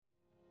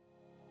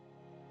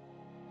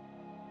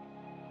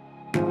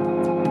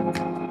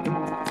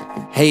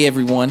Hey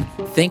everyone,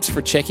 thanks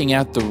for checking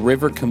out the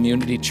River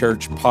Community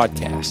Church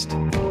podcast.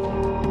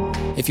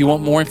 If you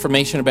want more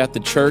information about the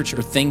church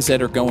or things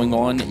that are going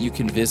on, you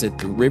can visit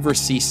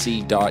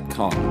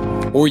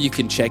therivercc.com, or you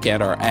can check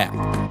out our app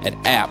at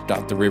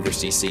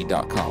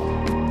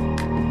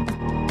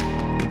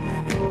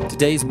app.therivercc.com.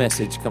 Today's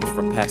message comes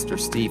from Pastor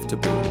Steve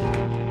Tiebout.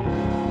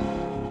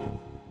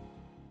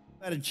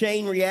 Had a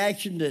chain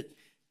reaction that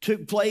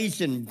took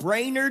place in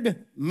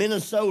Brainerd,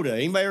 Minnesota.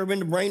 Anybody ever been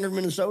to Brainerd,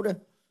 Minnesota?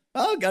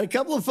 Oh, got a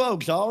couple of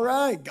folks. All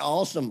right.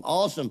 Awesome.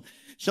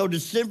 So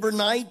December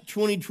 9th,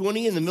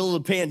 2020, in the middle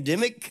of the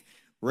pandemic,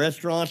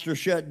 restaurants are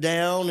shut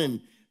down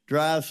and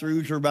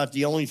drive-thrus are about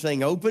the only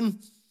thing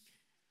open.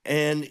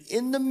 And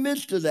in the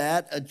midst of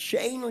that, a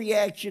chain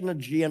reaction of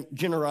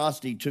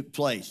generosity took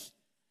place.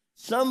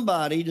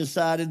 Somebody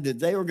decided that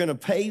they were going to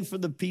pay for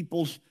the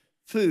people's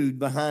food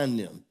behind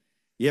them.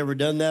 You ever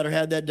done that or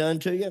had that done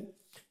to you?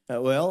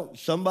 Well,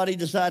 somebody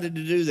decided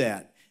to do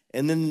that.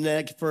 And then the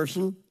next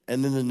person,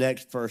 and then the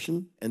next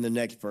person, and the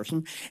next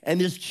person. And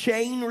this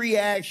chain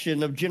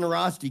reaction of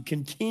generosity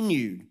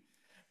continued,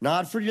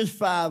 not for just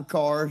 5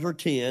 cars or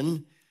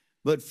 10,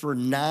 but for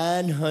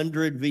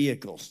 900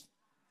 vehicles.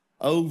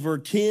 Over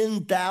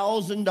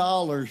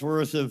 $10,000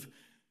 worth of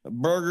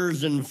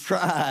burgers and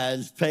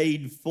fries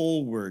paid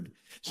forward.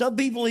 Some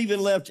people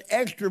even left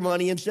extra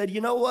money and said,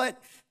 you know what?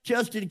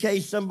 Just in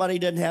case somebody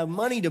doesn't have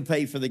money to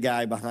pay for the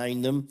guy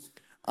behind them,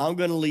 I'm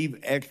going to leave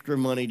extra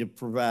money to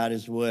provide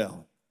as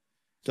well.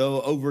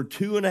 So over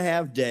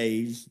 2.5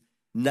 days,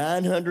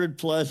 900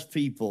 plus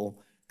people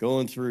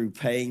going through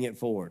paying it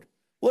forward.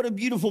 What a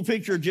beautiful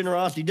picture of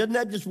generosity. Doesn't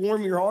that just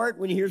warm your heart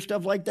when you hear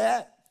stuff like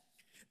that?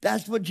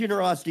 That's what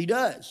generosity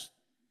does.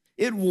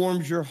 It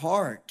warms your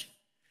heart.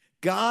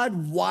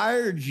 God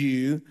wired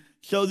you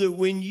so that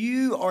when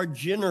you are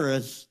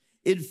generous,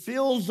 it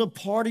fills a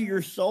part of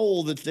your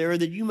soul that's there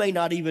that you may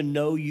not even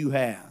know you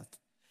have.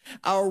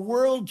 Our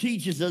world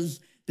teaches us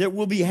that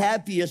we'll be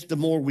happiest the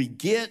more we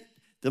get,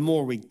 the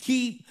more we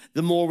keep,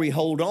 the more we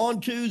hold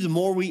on to, the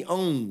more we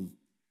own.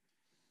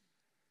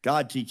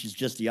 God teaches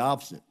just the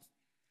opposite.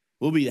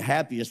 We'll be the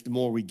happiest the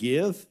more we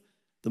give,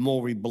 the more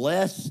we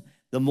bless,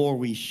 the more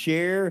we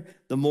share,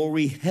 the more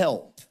we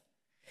help.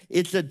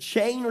 It's a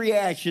chain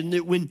reaction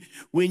that when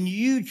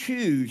you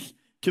choose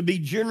to be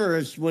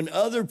generous when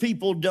other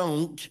people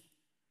don't,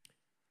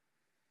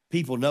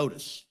 people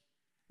notice.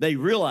 They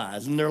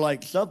realize, and they're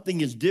like, something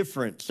is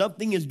different.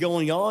 Something is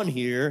going on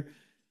here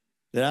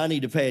that I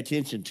need to pay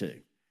attention to.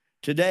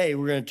 Today,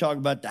 we're going to talk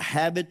about the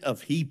habit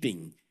of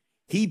heaping.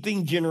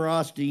 Heaping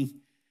generosity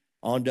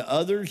onto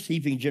others,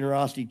 heaping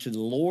generosity to the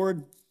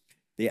Lord.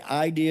 The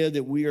idea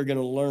that we are going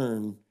to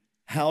learn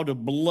how to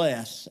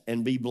bless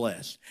and be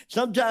blessed.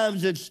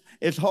 Sometimes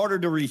it's harder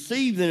to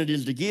receive than it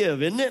is to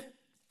give, isn't it?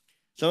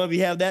 Some of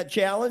you have that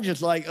challenge.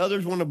 It's like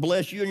others want to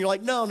bless you, and you're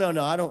like, no,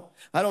 I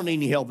don't need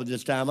any help at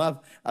this time.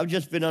 I've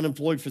just been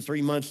unemployed for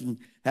 3 months and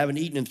haven't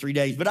eaten in 3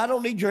 days, but I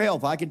don't need your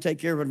help. I can take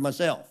care of it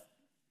myself.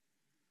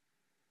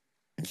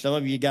 And some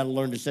of you got to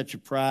learn to set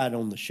your pride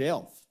on the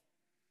shelf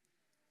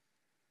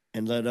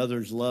and let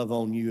others love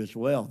on you as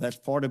well. That's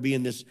part of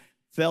being this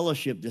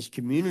fellowship, this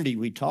community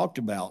we talked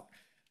about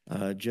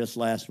just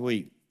last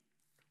week.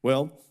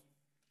 Well,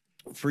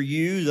 for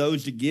you,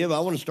 those that give, I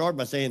want to start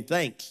by saying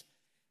thanks.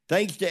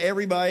 Thanks to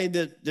everybody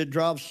that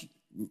drops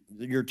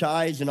your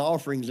tithes and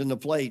offerings in the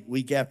plate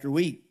week after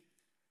week.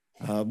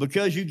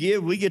 Because you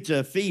give, we get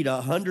to feed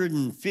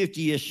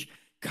 150-ish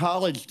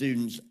college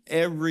students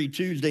every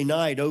Tuesday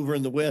night over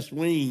in the West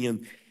Wing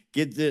and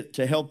get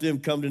to help them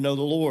come to know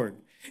the Lord.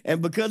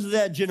 And because of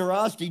that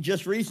generosity,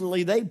 just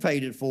recently they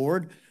paid it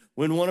forward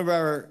when one of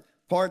our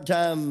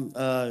part-time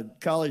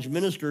college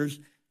ministers,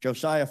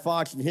 Josiah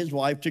Fox, and his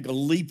wife took a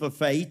leap of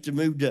faith to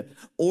move to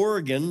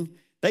Oregon.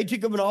 They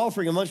took up an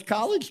offering amongst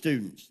college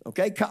students,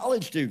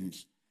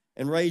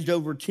 and raised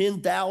over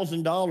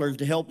 $10,000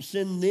 to help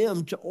send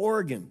them to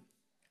Oregon.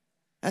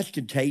 That's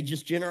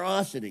contagious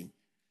generosity.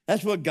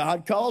 That's what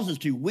God calls us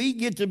to. We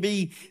get to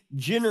be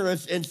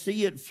generous and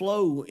see it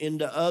flow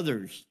into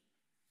others.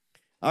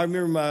 I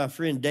remember my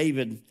friend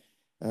David,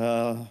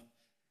 30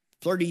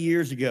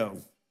 years ago,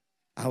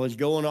 I was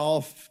going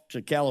off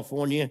to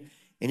California,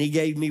 and he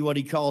gave me what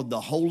he called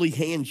the holy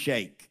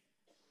handshake.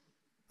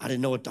 I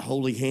didn't know what the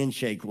holy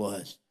handshake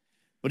was.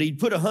 But he'd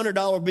put a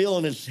 $100 bill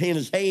in his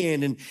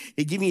hand, and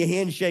he'd give me a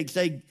handshake,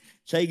 say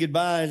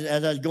goodbye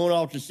as I was going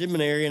off to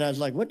seminary. And I was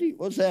like,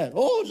 what's that?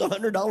 Oh, it's a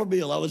 $100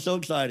 bill. I was so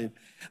excited.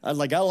 I was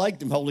like, I like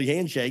them holy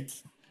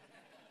handshakes.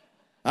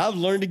 I've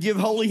learned to give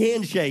holy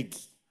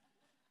handshakes.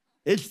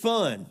 It's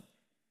fun.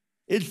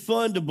 It's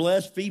fun to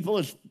bless people.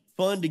 It's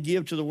fun to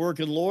give to the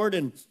work of the Lord.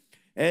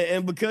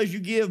 And because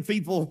you give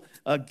people,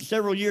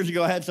 several years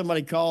ago, I had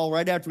somebody call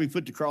right after we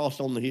put the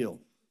cross on the hill.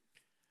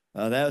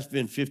 That's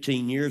been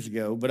 15 years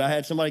ago. But I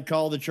had somebody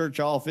call the church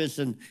office,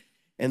 and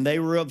they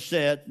were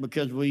upset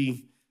because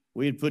we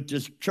had put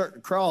this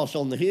cross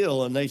on the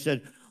hill. And they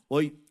said,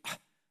 well,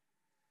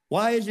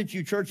 why is it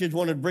you churches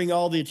want to bring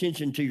all the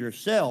attention to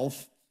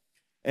yourself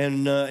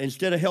and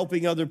instead of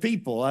helping other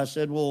people? I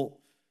said, well,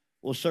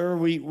 well, sir,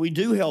 we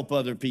do help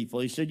other people.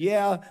 He said,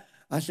 yeah.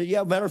 I said,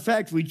 yeah, matter of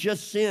fact, we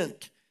just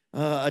sent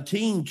a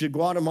team to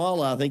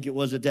Guatemala, I think it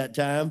was at that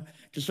time,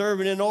 to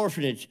serve in an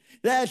orphanage.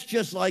 That's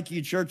just like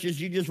you churches.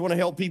 You just want to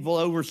help people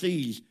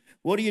overseas.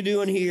 What are you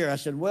doing here? I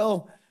said,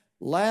 well,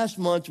 last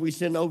month we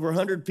sent over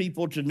 100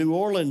 people to New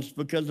Orleans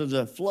because of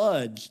the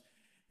floods.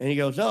 And he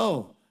goes,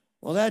 oh,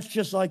 well, that's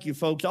just like you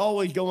folks,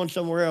 always going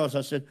somewhere else.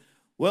 I said,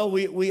 well,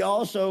 we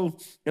also,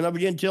 and I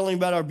began telling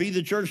about our Be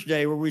the Church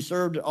Day where we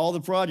served all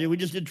the projects. We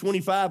just did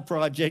 25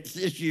 projects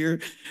this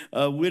year,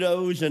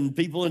 widows and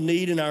people in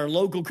need in our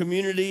local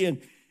community.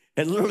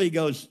 And literally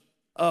goes,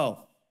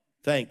 oh,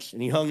 thanks.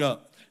 And he hung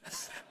up.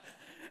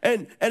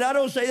 And I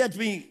don't say that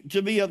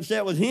to be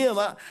upset with him.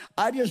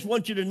 I just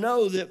want you to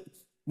know that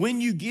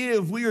when you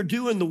give, we are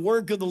doing the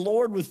work of the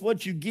Lord with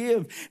what you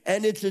give.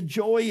 And it's a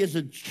joy as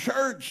a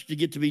church to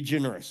get to be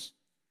generous.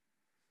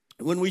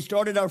 When we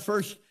started our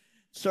first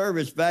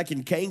service back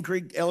in Cane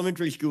Creek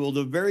Elementary School,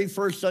 the very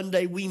first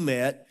Sunday we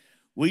met,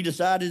 we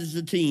decided as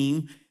a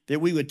team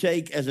that we would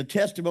take as a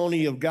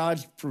testimony of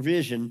God's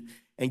provision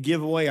and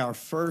give away our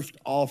first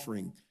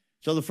offering.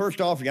 So the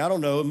first offering, I don't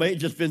know, it may have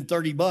just been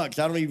 $30.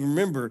 I don't even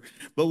remember.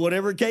 But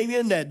whatever came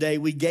in that day,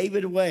 we gave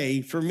it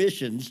away for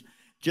missions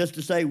just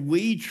to say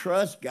we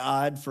trust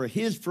God for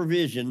his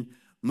provision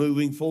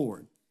moving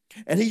forward.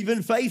 And he's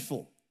been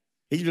faithful.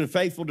 He's been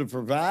faithful to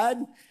provide,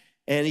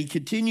 and he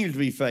continues to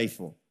be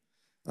faithful.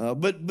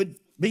 But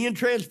being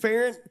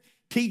transparent,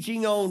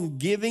 teaching on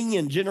giving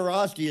and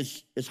generosity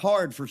is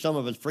hard for some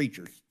of us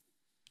preachers.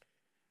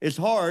 It's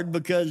hard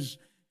because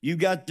you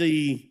got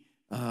the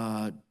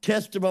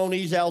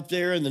testimonies out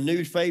there in the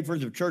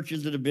newspapers of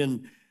churches that have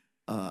been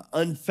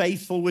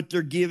unfaithful with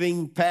their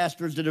giving,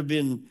 pastors that have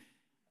been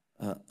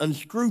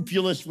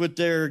unscrupulous with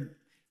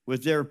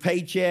their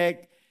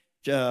paycheck.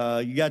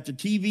 You got the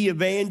TV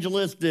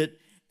evangelists that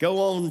go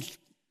on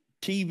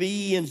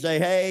TV and say,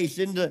 hey,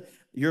 send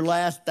your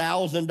last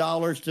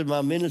 $1,000 to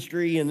my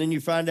ministry, and then you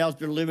find out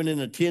they're living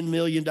in a $10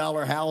 million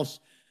house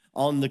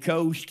on the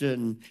coast,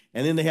 and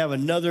then they have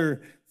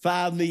another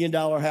 $5 million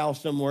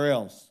house somewhere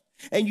else.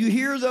 And you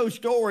hear those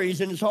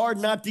stories, and it's hard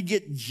not to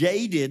get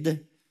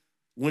jaded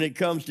when it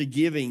comes to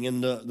giving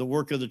and the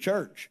work of the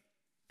church.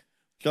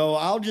 So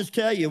I'll just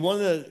tell you, one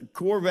of the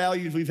core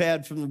values we've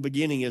had from the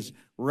beginning is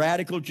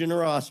radical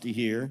generosity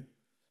here,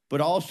 but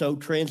also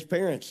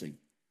transparency.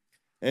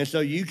 And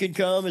so you can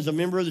come as a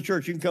member of the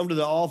church. You can come to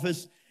the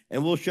office,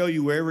 and we'll show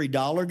you where every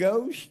dollar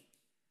goes.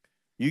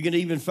 You can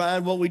even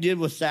find what we did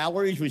with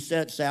salaries. We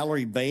set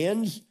salary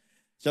bands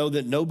so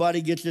that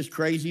nobody gets this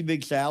crazy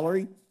big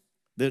salary,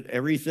 that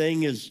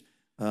everything is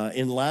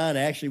in line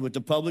actually with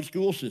the public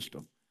school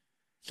system,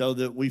 so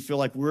that we feel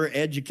like we're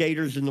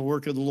educators in the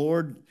work of the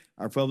Lord.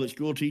 Our public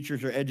school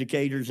teachers are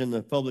educators in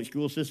the public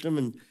school system.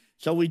 And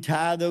so we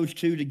tie those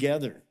two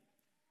together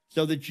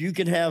so that you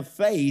can have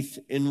faith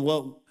in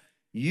what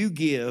you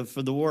give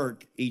for the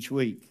work each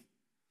week.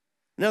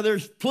 Now,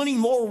 there's plenty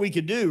more we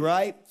could do,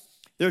 right?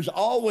 There's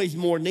always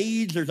more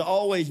needs. There's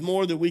always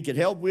more that we could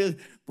help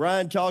with.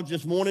 Brian talked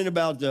this morning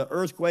about the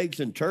earthquakes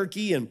in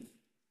Turkey, and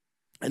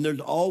there's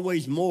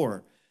always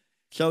more.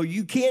 So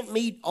you can't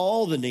meet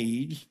all the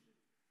needs,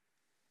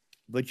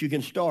 but you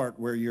can start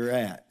where you're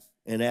at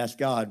and ask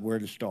God where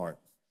to start.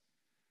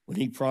 When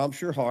he prompts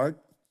your heart,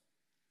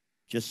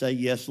 just say,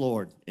 yes,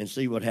 Lord, and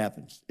see what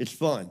happens. It's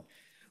fun.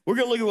 We're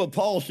going to look at what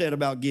Paul said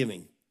about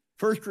giving.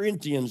 1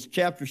 Corinthians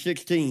chapter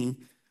 16,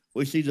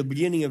 we see the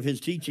beginning of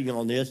his teaching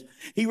on this.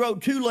 He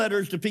wrote 2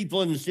 letters to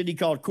people in the city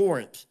called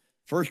Corinth.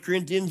 1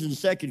 Corinthians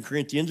and 2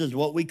 Corinthians is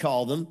what we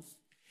call them.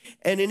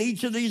 And in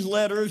each of these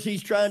letters,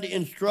 he's trying to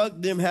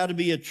instruct them how to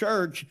be a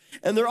church.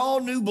 And they're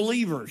all new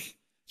believers.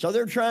 So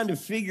they're trying to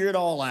figure it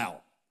all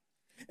out.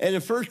 And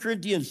in 1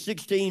 Corinthians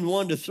 16,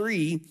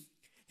 1-3,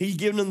 he's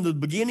giving them the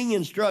beginning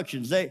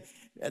instructions.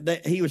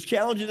 He was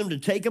challenging them to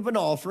take up an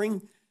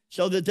offering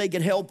so that they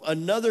could help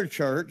another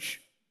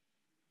church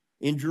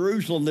in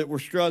Jerusalem that were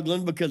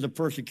struggling because of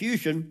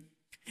persecution.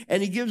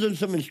 And he gives them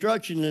some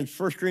instruction in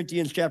 1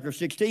 Corinthians chapter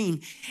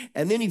 16,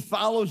 and then he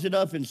follows it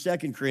up in 2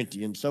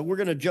 Corinthians. So we're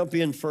going to jump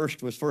in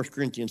first with 1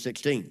 Corinthians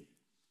 16.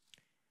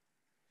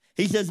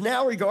 He says,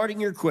 now regarding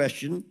your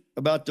question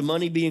about the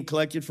money being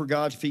collected for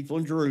God's people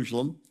in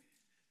Jerusalem,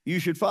 you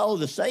should follow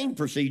the same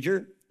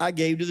procedure I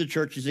gave to the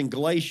churches in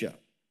Galatia.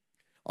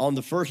 On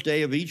the first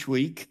day of each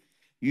week,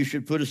 you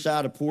should put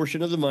aside a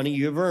portion of the money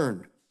you have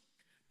earned.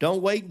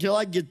 Don't wait until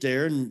I get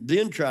there and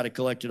then try to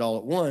collect it all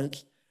at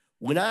once.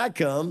 When I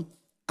come,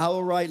 I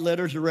will write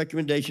letters of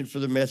recommendation for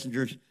the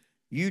messengers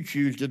you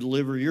choose to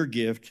deliver your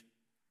gift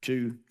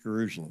to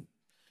Jerusalem.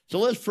 So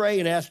let's pray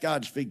and ask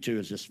God to speak to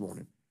us this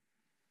morning.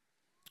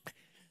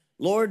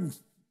 Lord,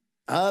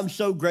 I'm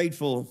so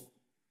grateful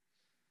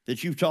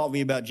that you've taught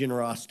me about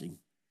generosity.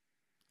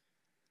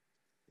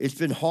 It's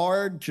been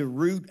hard to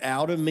root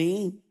out of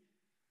me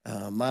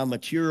my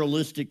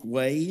materialistic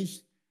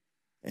ways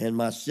and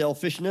my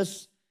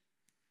selfishness,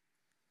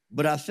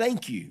 but I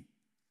thank you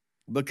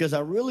because I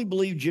really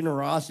believe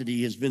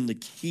generosity has been the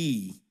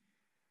key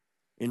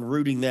in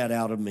rooting that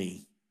out of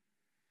me.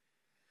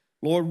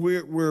 Lord,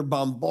 we're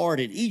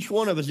bombarded. Each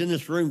one of us in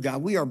this room,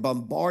 God, we are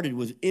bombarded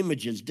with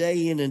images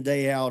day in and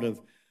day out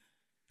of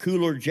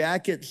cooler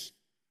jackets,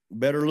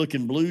 better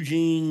looking blue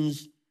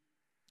jeans,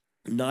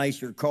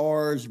 nicer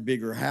cars,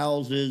 bigger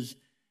houses,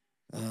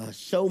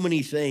 so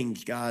many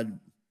things, God.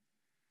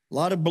 A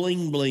lot of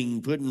bling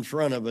bling put in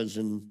front of us,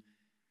 and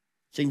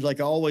seems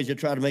like always they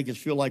try to make us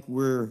feel like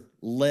we're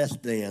less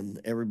than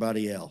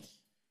everybody else.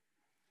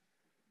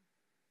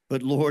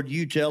 But Lord,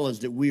 you tell us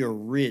that we are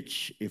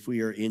rich if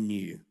we are in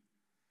you.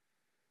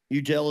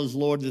 You tell us,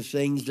 Lord, the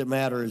things that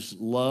matter is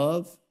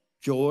love,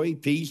 joy,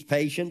 peace,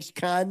 patience,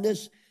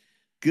 kindness,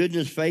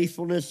 goodness,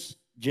 faithfulness,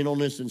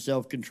 gentleness, and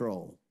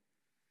self-control.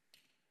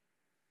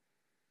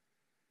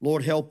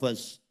 Lord, help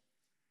us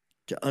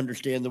to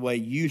understand the way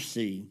you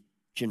see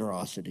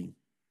generosity.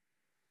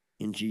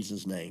 In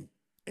Jesus' name,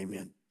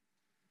 amen.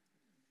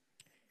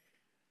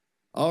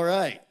 All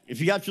right. If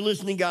you got your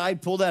listening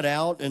guide, pull that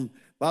out. And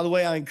by the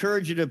way, I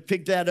encourage you to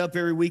pick that up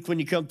every week when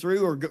you come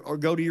through, or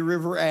go to your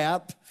River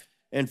app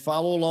and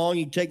follow along.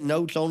 You can take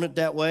notes on it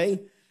that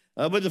way.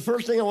 But the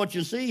first thing I want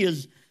you to see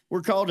is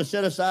we're called to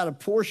set aside a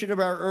portion of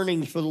our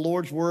earnings for the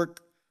Lord's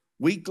work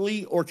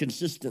weekly or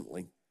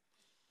consistently.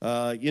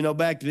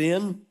 Back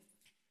then,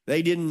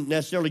 they didn't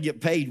necessarily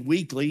get paid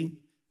weekly.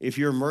 If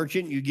you're a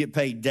merchant, you get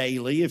paid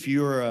daily. If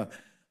you're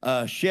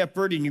a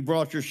shepherd and you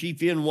brought your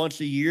sheep in once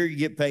a year, you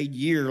get paid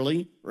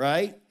yearly,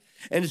 right?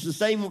 And it's the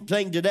same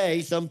thing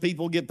today. Some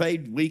people get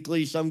paid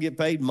weekly, some get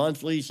paid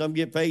monthly, some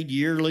get paid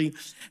yearly,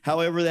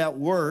 however that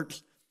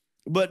works.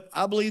 But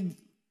I believe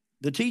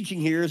the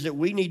teaching here is that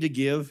we need to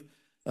give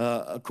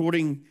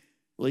accordingly,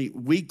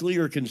 weekly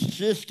or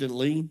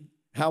consistently,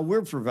 how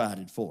we're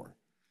provided for.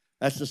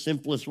 That's the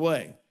simplest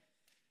way.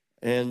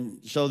 And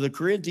so the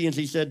Corinthians,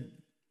 he said,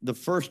 the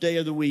first day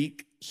of the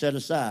week set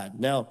aside.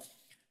 Now,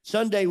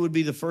 Sunday would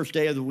be the first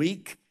day of the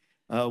week.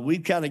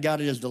 We've kind of got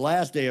it as the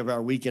last day of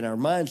our week in our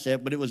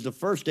mindset, but it was the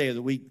first day of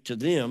the week to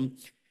them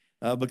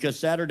because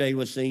Saturday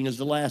was seen as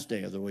the last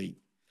day of the week.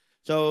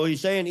 So he's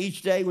saying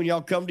each day when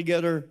y'all come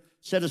together,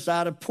 set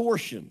aside a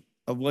portion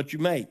of what you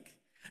make.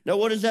 Now,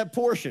 what is that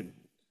portion?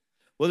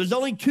 Well, there's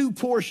only two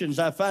portions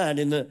I find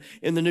in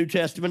the New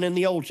Testament and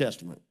the Old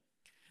Testament.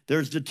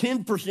 There's the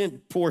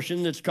 10%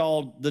 portion that's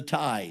called the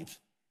tithe,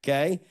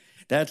 okay?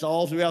 That's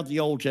all throughout the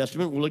Old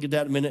Testament. We'll look at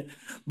that in a minute.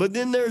 But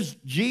then there's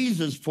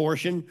Jesus'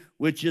 portion,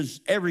 which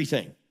is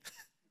everything.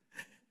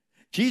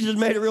 Jesus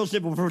made it real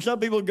simple. For some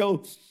people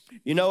go,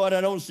 you know what,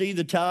 I don't see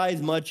the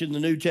tithe much in the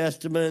New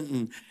Testament,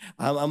 and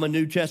I'm a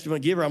New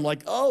Testament giver. I'm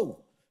like, oh,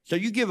 so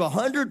you give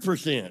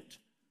 100%.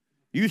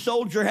 You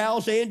sold your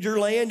house and your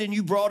land, and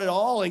you brought it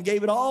all and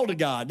gave it all to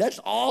God. That's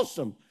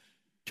awesome.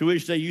 To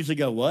which they usually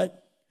go, what?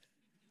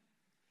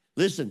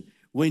 Listen,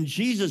 when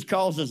Jesus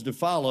calls us to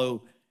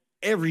follow,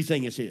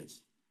 everything is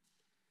his.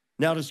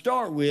 Now, to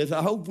start with,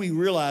 I hope we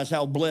realize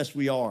how blessed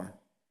we are.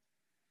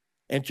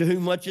 And to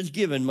whom much is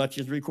given, much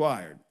is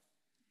required.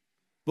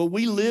 But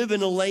we live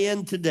in a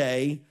land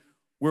today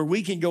where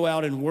we can go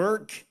out and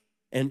work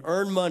and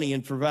earn money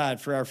and provide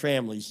for our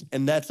families,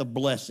 and that's a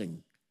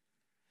blessing.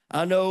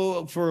 I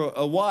know for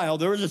a while,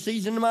 there was a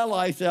season in my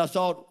life that I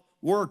thought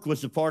work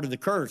was a part of the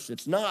curse.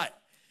 It's not.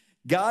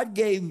 God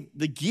gave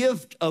the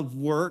gift of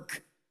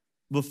work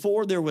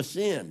before there was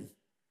sin.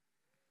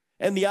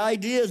 And the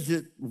idea is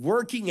that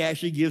working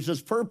actually gives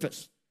us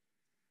purpose.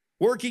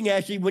 Working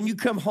actually, when you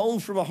come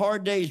home from a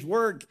hard day's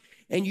work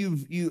and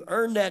you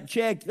earn that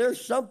check,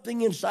 there's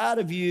something inside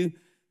of you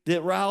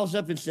that riles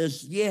up and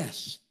says,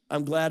 yes,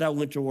 I'm glad I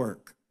went to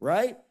work,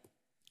 right?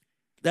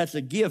 That's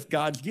a gift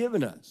God's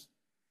given us.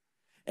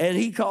 And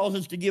he calls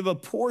us to give a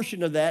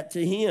portion of that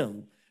to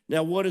him.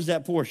 Now, what is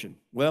that portion?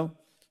 Well,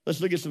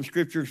 let's look at some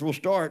scriptures. We'll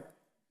start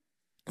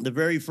the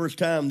very first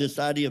time this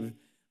idea of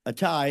a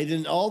tithe,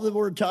 and all the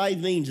word tithe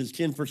means is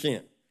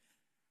 10%.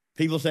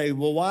 People say,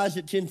 well, why is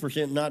it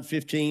 10%, not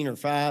 15 or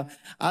 5?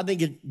 I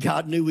think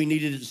God knew we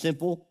needed it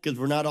simple because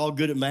we're not all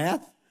good at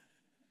math.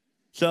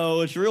 So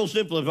it's real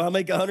simple. If I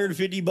make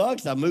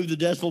 $150, I move the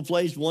decimal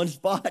place one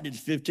spot, it's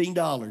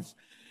 $15.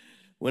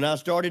 When I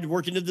started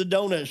working at the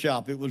donut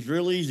shop, it was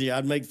real easy.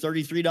 I'd make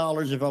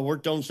 $33 if I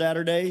worked on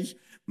Saturdays,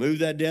 move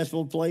that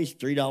decimal place,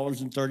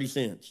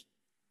 $3.30.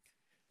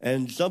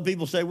 And some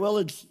people say, well,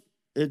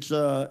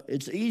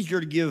 it's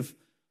easier to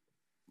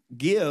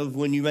give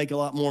when you make a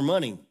lot more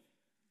money.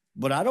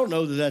 But I don't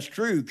know that that's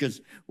true,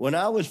 because when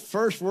I was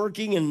first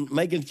working and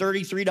making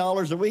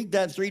 $33 a week,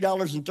 that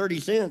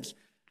 $3.30,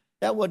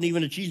 that wasn't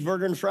even a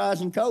cheeseburger and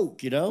fries and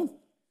Coke,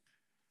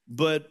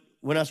 But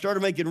when I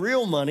started making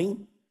real money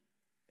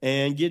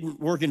and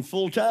working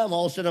full time,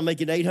 all of a sudden I'm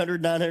making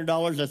 $800, $900,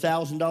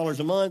 $1,000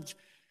 a month.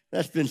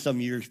 That's been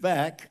some years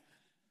back.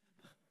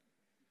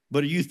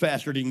 But a youth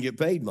pastor didn't get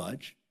paid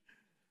much.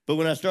 But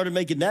when I started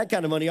making that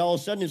kind of money, all of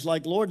a sudden it's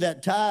like, Lord,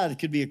 that tithe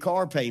could be a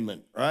car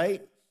payment,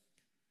 right?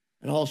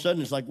 And all of a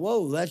sudden it's like,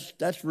 whoa,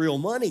 that's real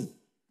money.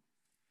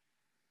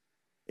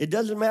 It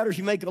doesn't matter if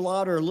you make a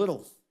lot or a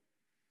little.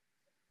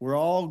 We're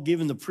all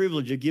given the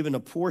privilege of giving a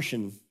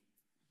portion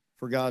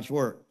for God's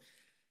work.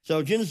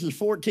 So Genesis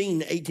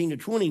 14, 18 to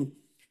 20,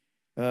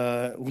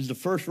 was the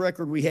first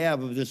record we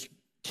have of this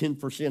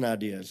 10%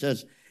 idea. It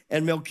says,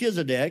 and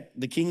Melchizedek,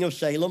 the king of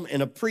Salem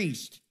and a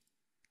priest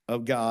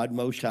of God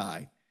Most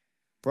High,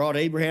 brought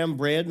Abraham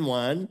bread and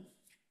wine,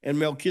 and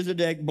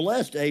Melchizedek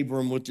blessed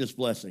Abram with this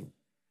blessing.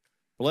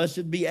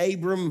 Blessed be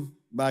Abram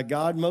by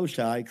God Most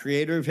High,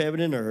 creator of heaven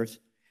and earth,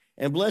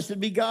 and blessed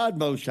be God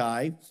Most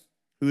High,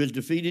 who has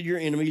defeated your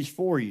enemies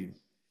for you.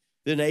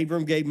 Then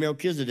Abram gave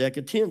Melchizedek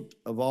a tenth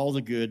of all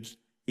the goods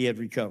he had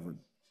recovered.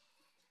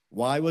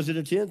 Why was it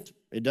a tenth?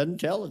 It doesn't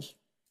tell us.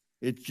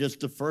 It's just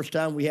the first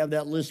time we have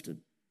that listed.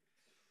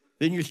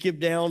 Then you skip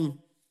down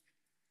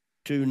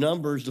to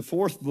Numbers, the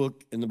fourth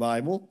book in the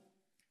Bible,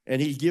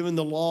 and he's given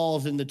the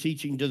laws and the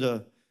teaching to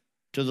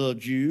the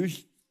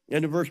Jews.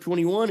 And in verse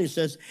 21, it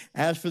says,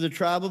 as for the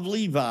tribe of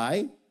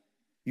Levi,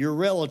 your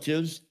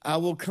relatives, I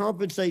will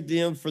compensate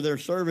them for their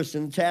service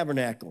in the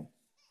tabernacle.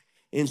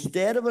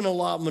 Instead of an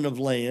allotment of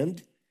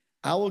land,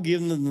 I will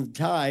give them the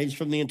tithes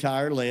from the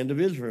entire land of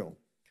Israel.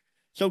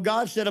 So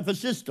God set up a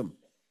system.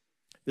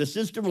 The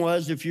system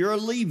was, if you're a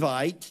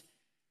Levite,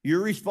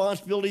 your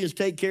responsibility is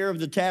to take care of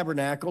the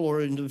tabernacle,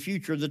 or in the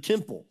future, the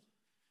temple.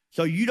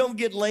 So you don't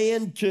get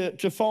land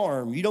to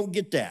farm. You don't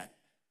get that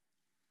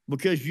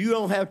because you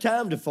don't have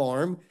time to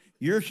farm.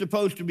 You're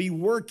supposed to be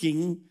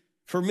working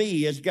for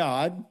me as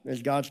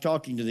God's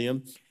talking to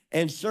them,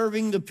 and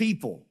serving the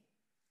people,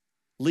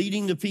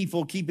 leading the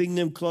people, keeping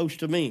them close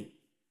to me.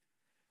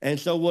 And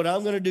so what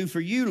I'm going to do for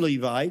you,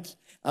 Levites,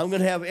 I'm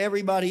going to have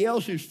everybody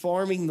else who's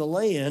farming the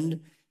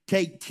land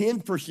take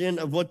 10%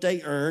 of what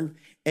they earn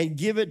and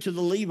give it to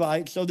the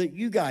Levites so that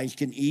you guys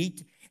can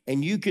eat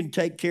and you can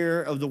take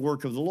care of the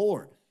work of the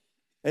Lord.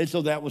 And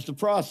so that was the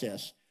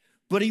process.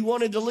 But he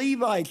wanted the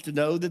Levites to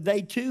know that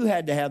they too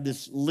had to have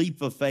this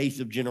leap of faith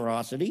of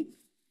generosity.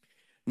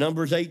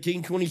 Numbers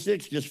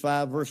 18:26, just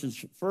 5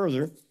 verses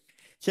further,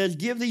 says,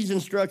 give these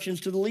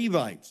instructions to the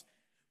Levites.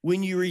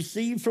 When you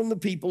receive from the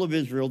people of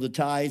Israel the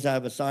tithes I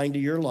have assigned to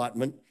your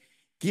allotment,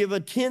 give a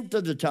tenth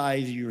of the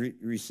tithe you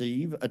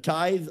receive, a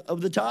tithe of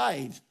the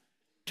tithe,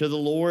 to the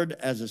Lord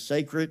as a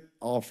sacred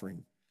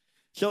offering.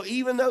 So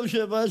even those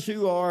of us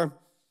who are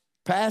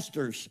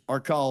pastors are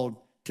called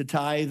to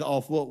tithe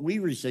off what we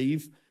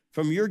receive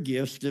from your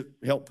gifts to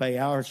help pay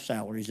our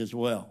salaries as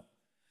well.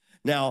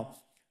 Now,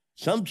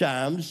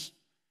 sometimes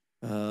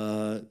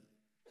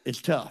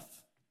it's tough.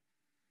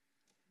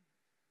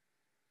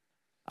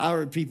 I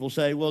heard people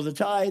say, well, the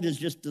tithe is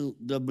just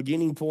the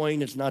beginning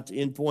point. It's not the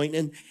end point.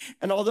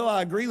 And although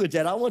I agree with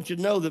that, I want you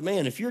to know that,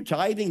 man, if you're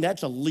tithing,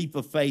 that's a leap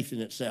of faith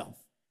in itself.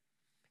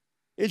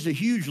 It's a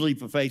huge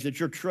leap of faith that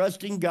you're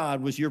trusting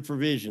God with your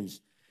provisions.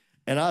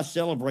 And I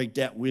celebrate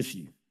that with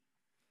you.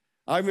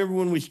 I remember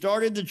when we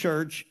started the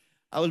church,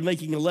 I was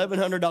making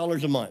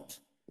 $1,100 a month.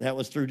 That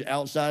was through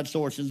outside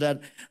sources.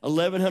 That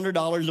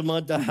 $1,100 a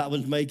month that I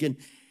was making.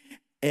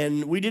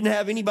 And we didn't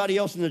have anybody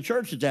else in the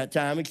church at that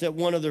time except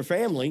one other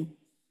family.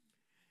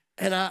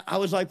 And I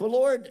was like, well,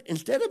 Lord,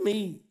 instead of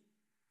me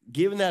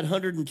giving that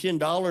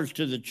 $110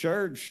 to the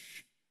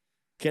church,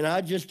 can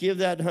I just give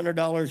that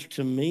 $100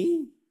 to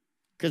me?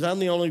 Because I'm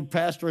the only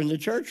pastor in the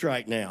church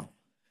right now.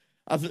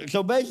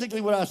 So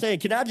basically what I was saying,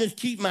 can I just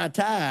keep my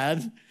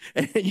tithe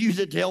and use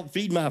it to help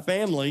feed my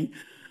family?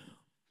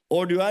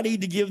 Or do I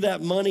need to give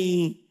that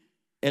money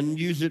and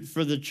use it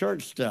for the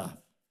church stuff?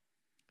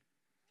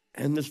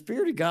 And the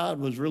Spirit of God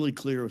was really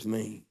clear with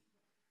me.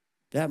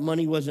 That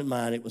money wasn't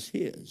mine, it was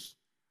his.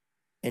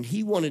 And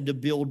he wanted to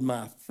build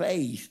my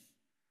faith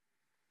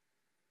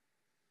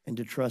and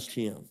to trust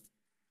him.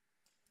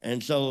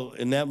 And so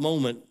in that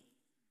moment,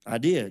 I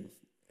did.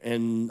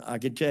 And I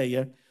can tell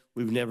you,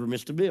 we've never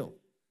missed a bill.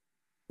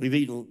 We've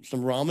eaten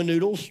some ramen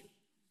noodles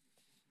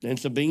and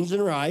some beans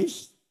and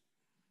rice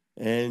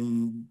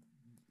and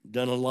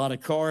done a lot of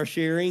car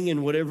sharing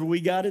and whatever we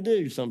got to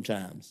do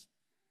sometimes.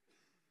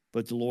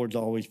 But the Lord's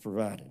always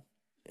provided.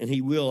 And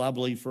he will, I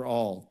believe, for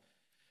all.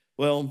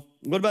 Well,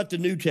 what about the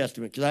New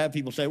Testament? Because I have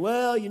people say,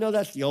 well,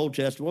 that's the Old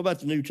Testament. What about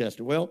the New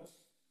Testament? Well,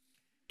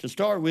 to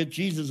start with,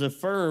 Jesus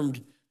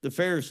affirmed the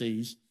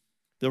Pharisees,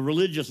 the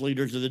religious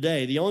leaders of the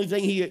day. The only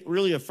thing he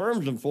really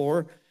affirms them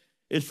for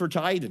is for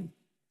tithing.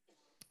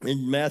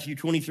 In Matthew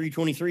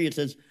 23:23, it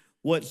says,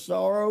 what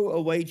sorrow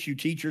awaits you,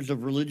 teachers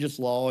of religious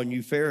law, and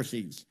you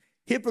Pharisees,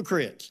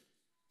 hypocrites,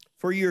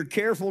 for you're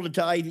careful to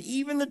tithe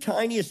even the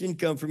tiniest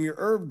income from your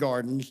herb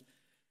gardens,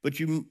 but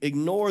you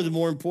ignore the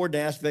more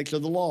important aspects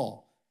of the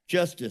law,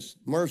 justice,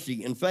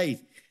 mercy, and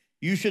faith.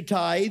 You should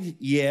tithe,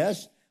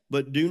 yes,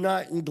 but do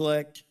not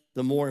neglect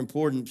the more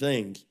important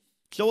things.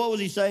 So what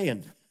was he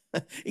saying?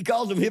 He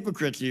calls them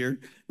hypocrites here.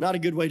 Not a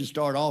good way to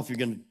start off. You're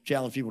going to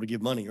challenge people to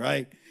give money,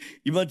 right?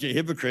 You bunch of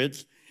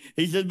hypocrites.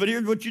 He said, but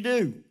here's what you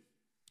do.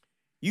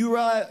 You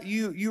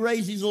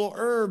raise these little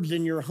herbs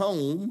in your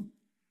home,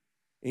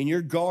 in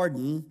your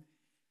garden,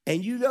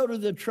 and you go to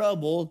the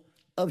trouble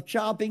of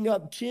chopping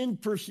up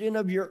 10%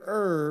 of your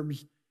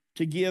herbs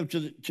to give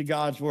to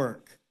God's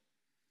work.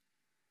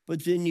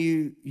 But then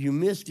you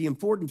miss the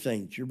important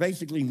things. You're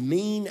basically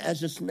mean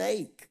as a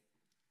snake.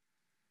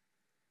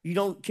 You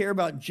don't care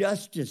about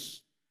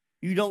justice.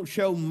 You don't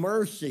show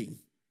mercy.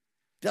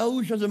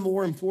 Those are the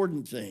more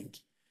important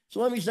things. So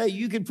let me say,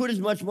 you can put as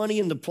much money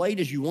in the plate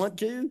as you want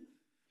to,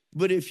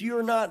 but if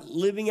you're not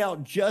living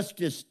out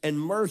justice and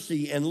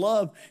mercy and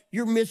love,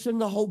 you're missing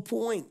the whole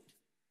point.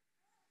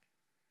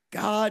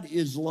 God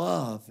is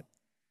love,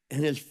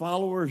 and his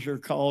followers are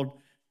called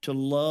to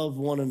love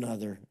one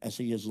another as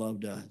he has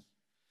loved us.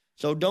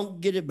 So don't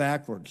get it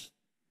backwards.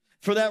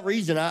 For that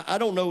reason, I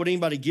don't know what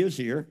anybody gives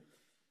here,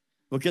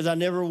 because I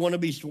never want to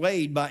be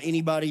swayed by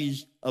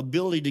anybody's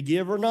ability to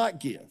give or not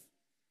give.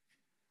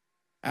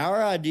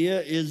 Our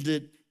idea is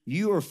that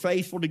you are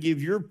faithful to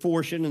give your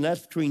portion, and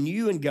that's between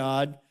you and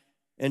God,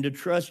 and to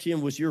trust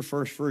him with your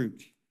first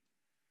fruits.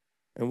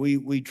 And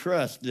we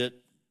trust that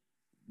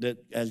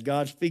as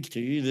God speaks to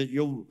you, that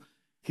you'll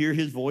hear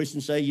his voice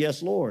and say,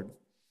 yes, Lord.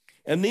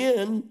 And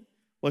then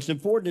what's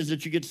important is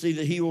that you get to see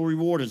that he will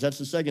reward us. That's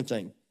the second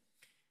thing,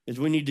 is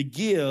we need to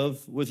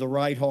give with a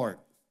right heart.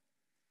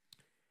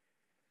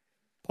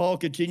 Paul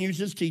continues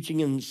his teaching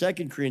in 2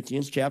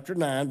 Corinthians chapter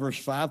 9, verse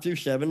 5 through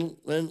 7.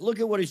 And look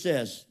at what he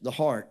says, the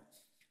heart.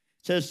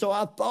 It says, so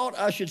I thought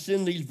I should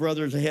send these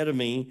brothers ahead of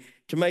me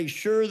to make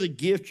sure the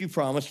gift you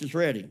promised is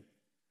ready.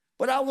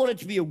 But I want it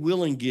to be a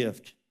willing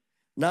gift,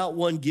 not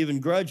one given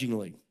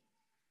grudgingly.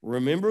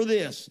 Remember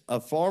this,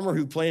 a farmer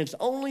who plants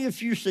only a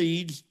few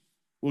seeds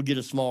will get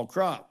a small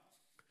crop,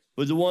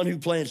 but the one who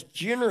plants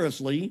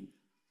generously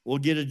will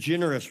get a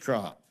generous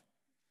crop.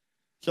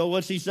 So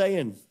what's he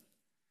saying?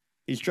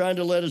 He's trying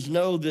to let us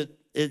know that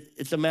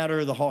it's a matter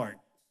of the heart,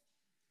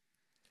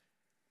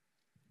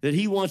 that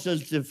he wants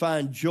us to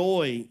find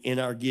joy in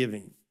our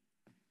giving,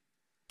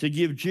 to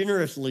give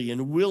generously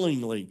and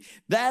willingly.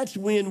 That's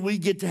when we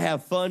get to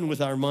have fun with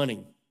our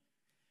money.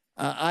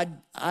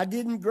 I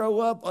didn't grow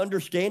up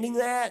understanding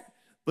that,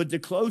 but the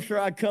closer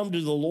I come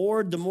to the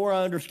Lord, the more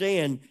I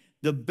understand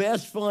the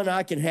best fun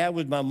I can have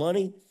with my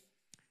money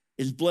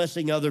is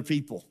blessing other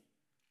people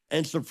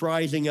and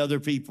surprising other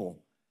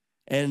people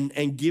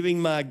and giving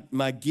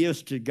my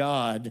gifts to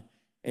God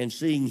and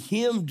seeing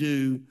him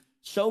do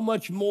so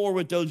much more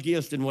with those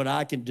gifts than what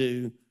I can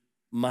do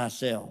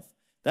myself.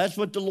 That's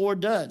what the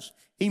Lord does.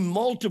 He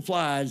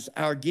multiplies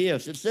our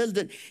gifts. It says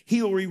that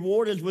he will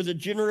reward us with a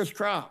generous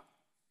crop.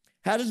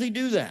 How does he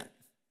do that?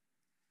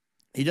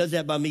 He does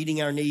that by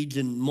meeting our needs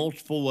in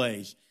multiple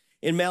ways.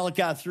 In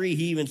Malachi 3,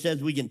 he even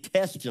says we can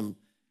test him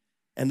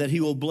and that he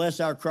will bless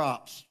our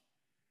crops,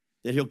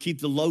 that he'll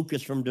keep the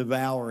locusts from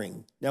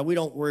devouring. Now, we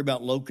don't worry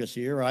about locusts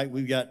here, right?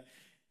 We've got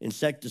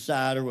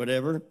insecticide or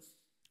whatever,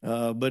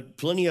 but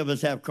plenty of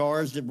us have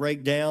cars that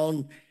break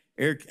down,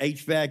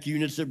 HVAC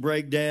units that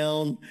break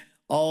down,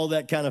 all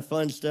that kind of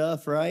fun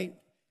stuff, right?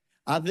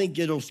 I think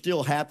it'll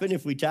still happen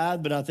if we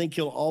tithe, but I think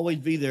he'll always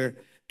be there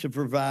to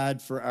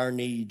provide for our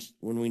needs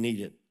when we need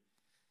it.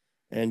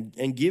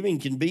 And giving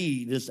can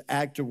be this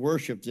act of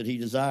worship that he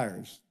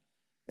desires.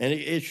 And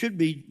it should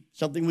be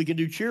something we can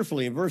do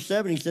cheerfully. In verse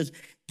 7, he says,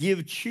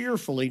 give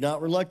cheerfully,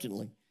 not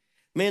reluctantly.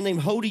 A man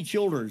named Hody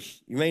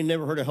Childers. You may have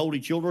never heard of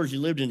Hody Childers. He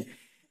lived in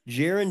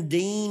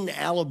Geraldine,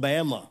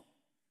 Alabama.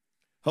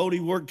 Hody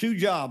worked 2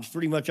 jobs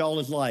pretty much all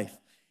his life.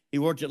 He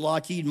worked at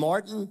Lockheed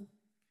Martin,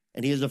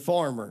 and he is a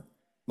farmer.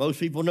 Most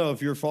people know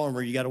if you're a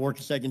farmer, you got to work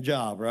a second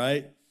job,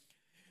 right?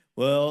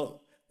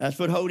 Well, that's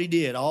what Hody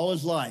did all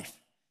his life.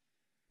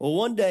 Well,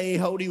 one day,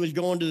 Hody was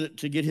going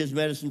to get his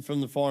medicine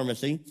from the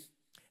pharmacy,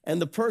 and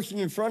the person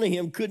in front of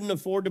him couldn't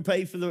afford to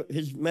pay for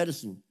his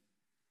medicine,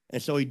 and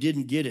so he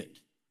didn't get it.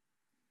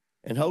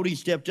 And Hody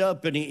stepped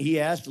up, and he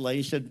asked the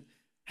lady, he said,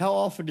 how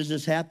often does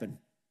this happen?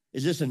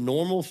 Is this a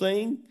normal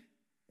thing?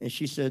 And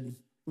she said,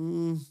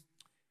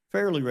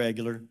 fairly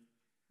regular.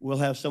 We'll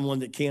have someone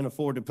that can't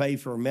afford to pay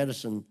for a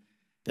medicine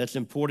that's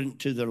important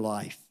to their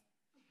life.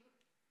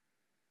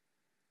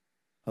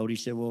 Hody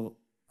said, well,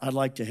 I'd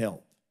like to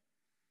help.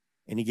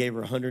 And he gave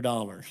her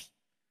 $100.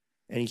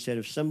 And he said,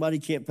 if somebody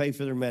can't pay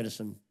for their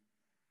medicine,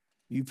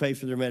 you pay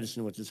for their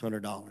medicine with this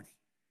 $100.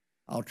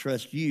 I'll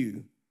trust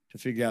you to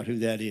figure out who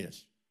that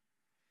is.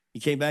 He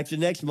came back the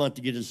next month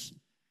to get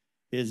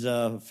his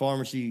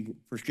pharmacy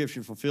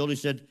prescription fulfilled. He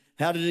said,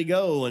 how did it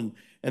go? And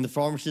the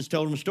pharmacist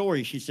told him a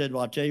story. She said,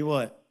 well, I'll tell you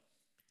what,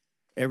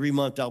 every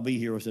month I'll be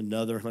here with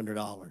another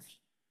 $100.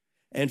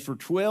 And for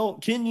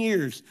 10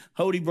 years,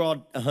 Hody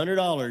brought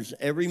 $100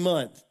 every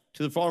month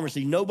to the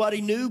pharmacy.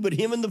 Nobody knew but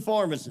him and the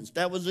pharmacist.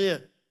 That was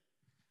it.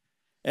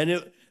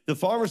 And the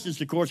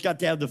pharmacist, of course, got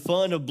to have the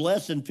fun of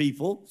blessing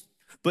people,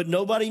 but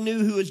nobody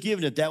knew who was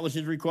giving it. That was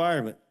his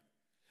requirement.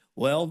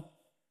 Well,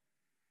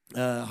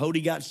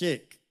 Hody got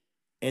sick,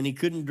 and he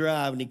couldn't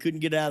drive, and he couldn't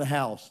get out of the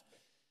house.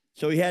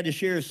 So he had to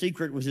share a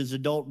secret with his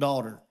adult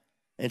daughter.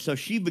 And so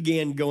she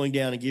began going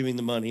down and giving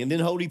the money. And then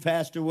Hody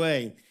passed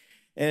away,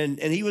 and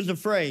he was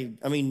afraid.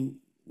 I mean,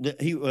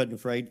 he wasn't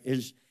afraid.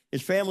 His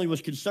family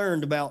was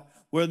concerned about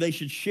whether they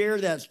should share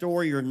that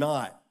story or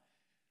not.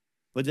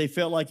 But they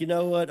felt like, you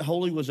know what,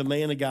 Hody was a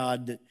man of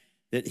God,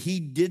 that he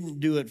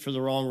didn't do it for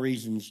the wrong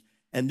reasons.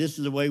 And this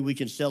is the way we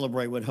can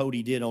celebrate what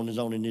Hody did on his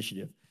own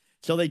initiative.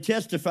 So they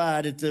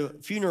testified at the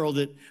funeral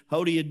that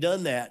Hody had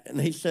done that. And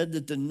they said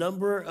that the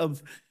number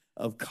of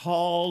of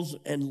calls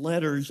and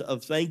letters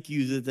of thank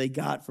you that they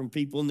got from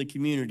people in the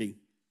community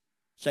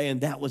saying,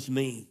 that was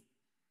me.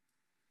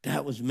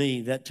 That was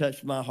me. That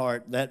touched my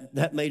heart.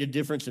 That made a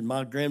difference in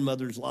my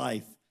grandmother's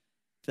life.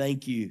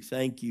 Thank you,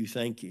 thank you,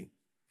 thank you.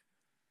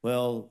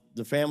 Well,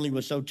 the family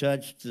was so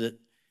touched that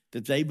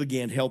they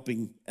began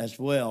helping as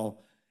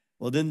well.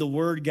 Well, then the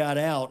word got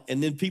out,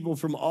 and then people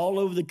from all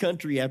over the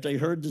country, after they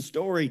heard the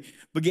story,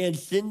 began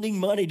sending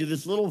money to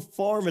this little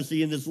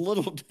pharmacy in this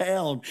little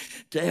town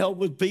to help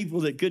with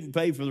people that couldn't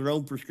pay for their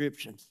own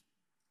prescriptions.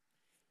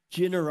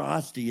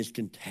 Generosity is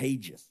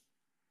contagious,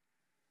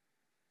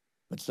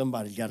 but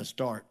somebody's got to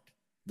start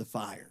the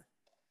fire.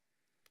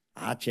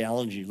 I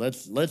challenge you,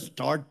 let's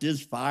start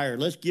this fire.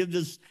 Let's get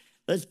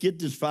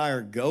this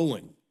fire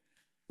going.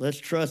 Let's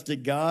trust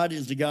that God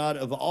is the God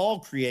of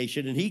all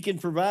creation, and he can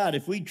provide.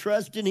 If we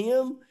trust in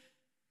him,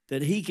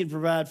 that he can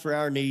provide for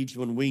our needs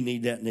when we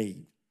need that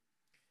need.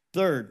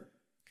 Third,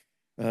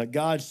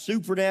 God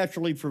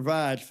supernaturally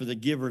provides for the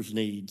giver's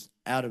needs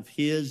out of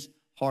his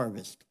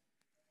harvest.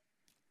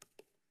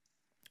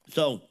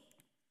 So,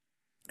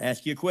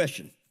 ask you a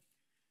question.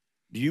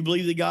 Do you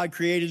believe that God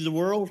created the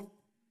world?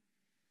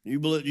 You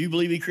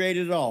believe he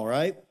created it all,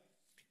 right?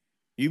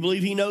 You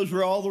believe he knows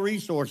where all the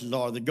resources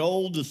are, the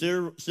gold,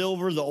 the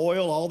silver, the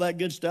oil, all that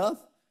good stuff?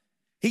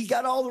 He's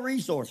got all the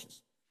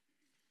resources.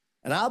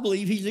 And I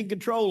believe he's in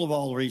control of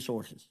all the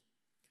resources.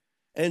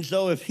 And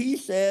so if he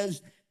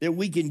says that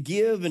we can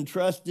give and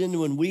trust in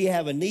when we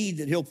have a need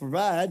that he'll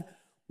provide,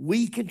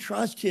 we can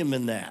trust him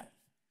in that.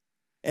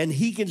 And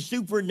he can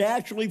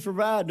supernaturally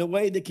provide in a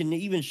way that can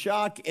even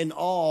shock and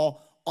awe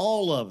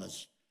all of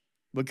us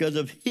because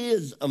of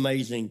his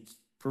amazing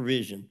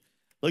provision.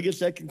 Look at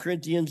 2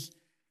 Corinthians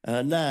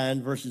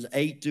 9, verses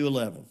 8 to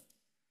 11.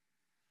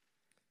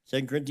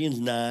 2 Corinthians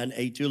 9,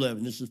 8 to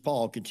 11. This is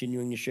Paul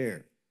continuing to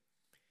share.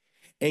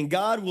 And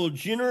God will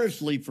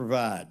generously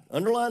provide.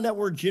 Underline that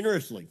word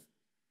generously.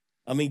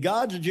 I mean,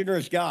 God's a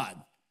generous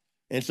God.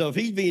 And so if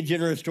he's being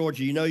generous towards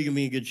you, you know you're going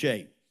to be in good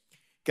shape.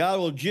 God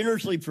will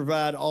generously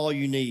provide all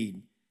you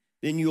need.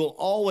 Then you'll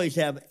always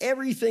have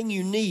everything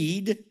you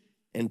need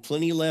and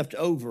plenty left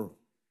over. And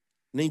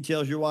then he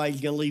tells you why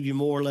he's going to leave you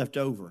more left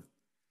over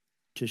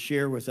to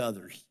share with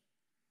others.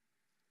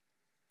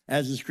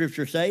 As the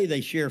scriptures say,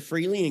 they share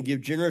freely and give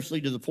generously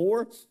to the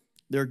poor.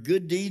 Their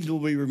good deeds will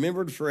be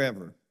remembered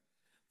forever.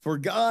 For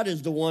God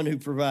is the one who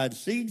provides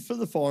seed for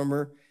the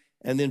farmer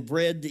and then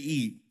bread to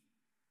eat.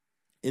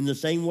 In the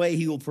same way,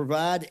 he will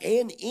provide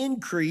and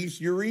increase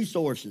your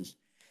resources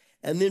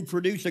and then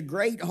produce a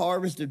great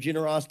harvest of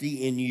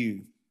generosity in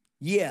you.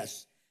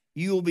 Yes,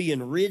 you will be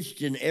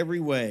enriched in every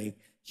way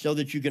so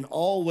that you can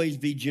always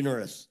be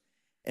generous.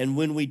 And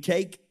when we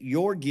take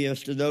your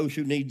gifts to those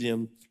who need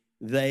them,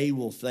 they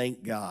will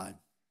thank God.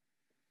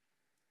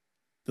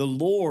 The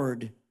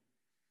Lord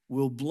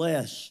will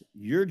bless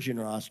your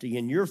generosity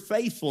and your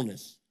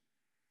faithfulness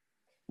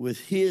with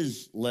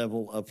his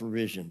level of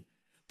provision.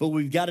 But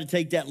we've got to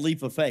take that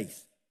leap of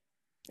faith.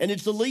 And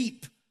it's a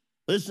leap.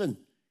 Listen,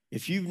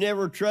 if you've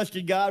never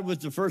trusted God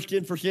with the first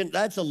 10%,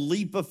 that's a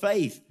leap of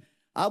faith.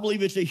 I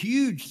believe it's a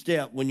huge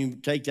step when you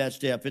take that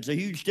step. It's a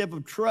huge step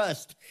of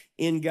trust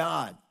in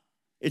God.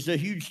 It's a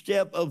huge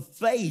step of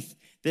faith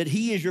that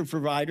he is your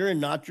provider and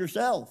not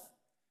yourself.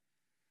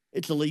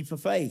 It's a leap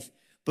of faith.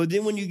 But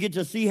then when you get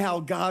to see how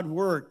God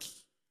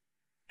works,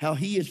 how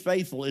he is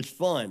faithful, it's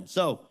fun.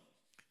 So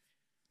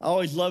I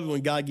always love it when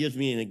God gives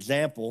me an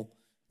example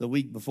the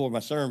week before my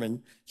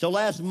sermon. So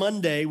last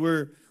Monday,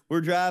 we're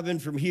driving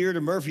from here to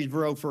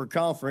Murfreesboro for a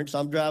conference.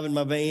 I'm driving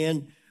my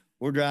van.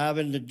 We're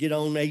driving to get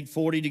on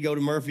 840 to go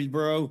to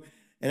Murfreesboro.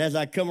 And as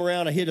I come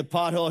around, I hit a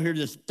pothole, I hear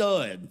this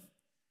thud.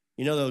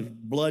 You know those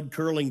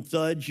blood-curdling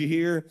thuds you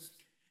hear?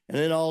 And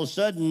then all of a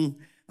sudden,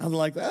 I'm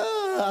like,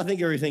 I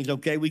think everything's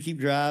okay. We keep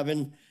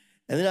driving.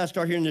 And then I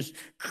start hearing this.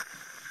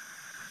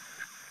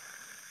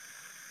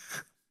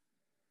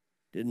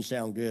 Didn't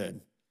sound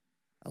good.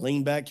 I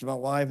leaned back to my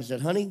wife and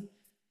said, honey,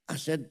 I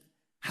said,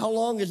 how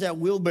long has that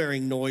wheel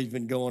bearing noise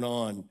been going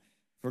on?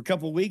 For a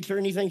couple of weeks or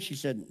anything? She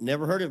said,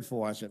 never heard it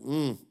before. I said,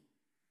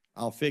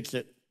 I'll fix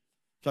it.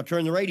 So I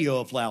turned the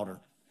radio up louder.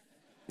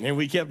 And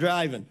we kept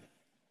driving.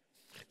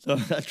 So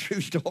that's a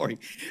true story.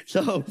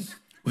 So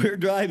we're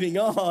driving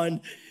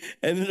on,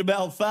 and then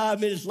about 5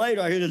 minutes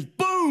later, I hear this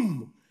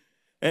boom.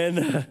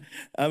 And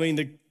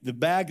the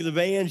back of the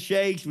van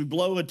shakes. We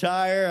blow a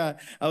tire.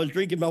 I was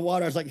drinking my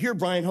water. I was like, here,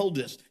 Brian, hold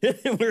this.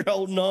 We're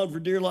holding on for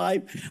dear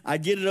life. I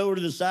get it over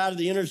to the side of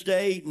the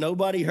interstate.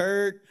 Nobody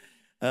hurt.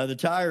 The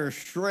tire is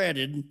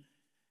shredded.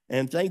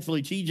 And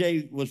thankfully,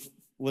 TJ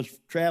was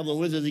traveling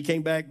with us. He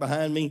came back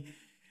behind me.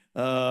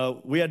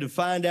 We had to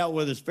find out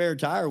where the spare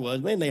tire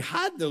was. Man, they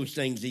hide those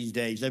things these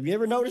days. Have you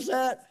ever noticed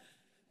that?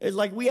 It's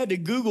like we had to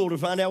Google to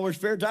find out where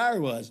spare tire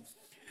was.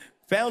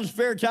 Found the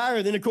spare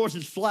tire, then of course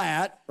it's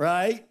flat,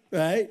 right?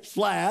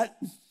 Flat.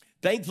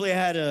 Thankfully, I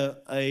had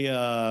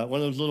a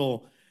one of those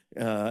little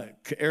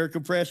air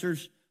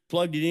compressors.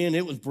 Plugged it in,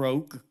 it was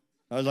broke.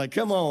 I was like,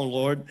 come on,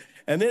 Lord.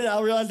 And then I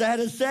realized I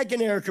had a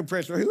second air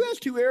compressor. Who has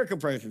two air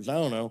compressors? I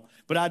don't know,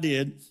 but I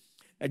did.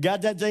 I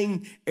got that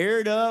thing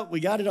aired up. We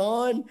got it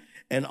on,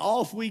 and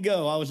off we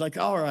go. I was like,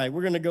 all right,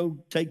 we're going to go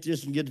take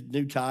this and get a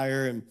new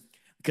tire. And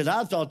because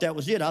I thought that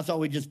was it. I thought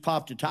we just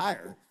popped a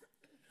tire.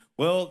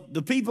 Well,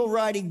 the people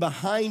riding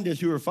behind us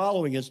who were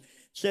following us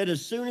said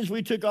as soon as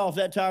we took off,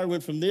 that tire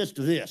went from this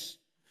to this.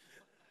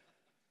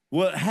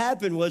 What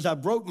happened was I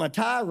broke my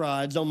tie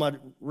rods on my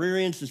rear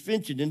end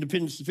suspension,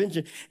 independent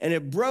suspension, and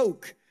it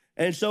broke.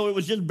 And so it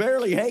was just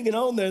barely hanging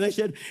on there. They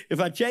said, if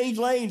I changed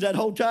lanes, that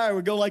whole tire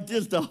would go like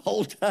this the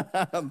whole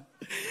time.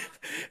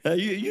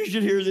 You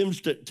should hear them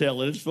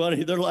tell it. It's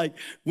funny. They're like,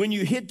 when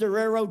you hit the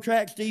railroad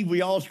track, Steve,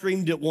 we all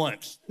screamed at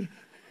once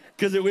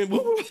because it went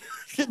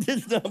at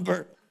this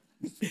number.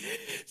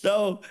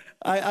 So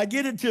I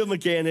get it to a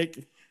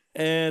mechanic,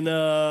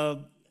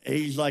 and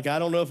he's like, I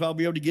don't know if I'll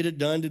be able to get it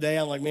done today.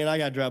 I'm like, man, I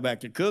got to drive back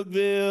to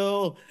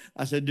Cookeville.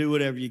 I said, do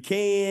whatever you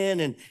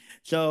can. And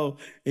so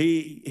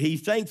he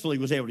thankfully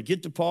was able to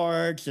get the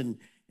parts and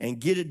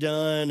get it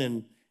done,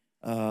 and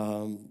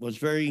was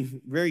very,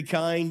 very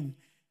kind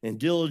and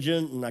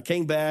diligent. And I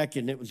came back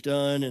and it was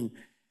done.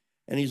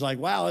 And he's like,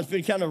 wow, it's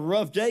been kind of a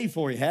rough day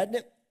for you, hadn't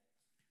it?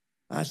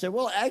 I said,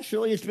 well,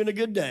 actually, it's been a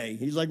good day.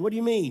 He's like, what do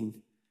you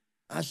mean?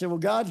 I said, well,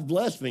 God's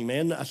blessed me,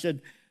 man. I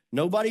said,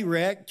 nobody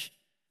wrecked.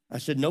 I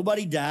said,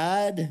 nobody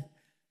died.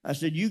 I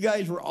said, you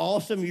guys were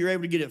awesome. You were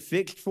able to get it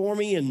fixed for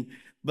me. And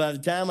by the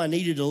time I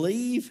needed to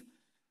leave,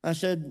 I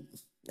said,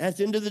 at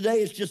the end of the day,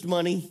 it's just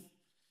money,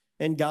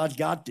 and God's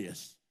got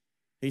this.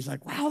 He's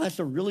like, wow, that's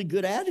a really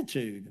good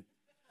attitude.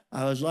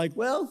 I was like,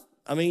 well,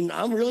 I mean,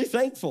 I'm really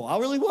thankful. I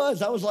really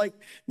was. I was like,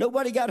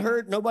 nobody got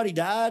hurt. Nobody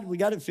died. We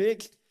got it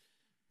fixed.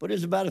 But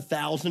it's about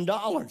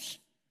 $1,000.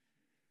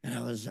 And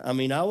I'm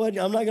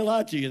not going to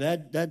lie to you.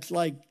 That's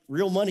like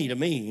real money to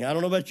me. I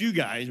don't know about you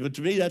guys, but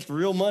to me, that's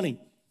real money.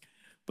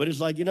 But it's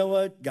like, you know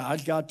what?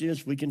 God's got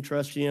this. We can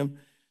trust him.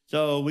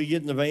 So we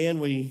get in the van.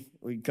 We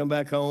come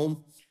back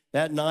home.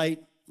 That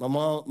night, my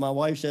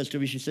wife says to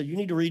me, she said, you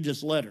need to read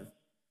this letter.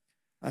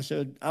 I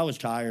said, I was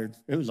tired.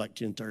 It was like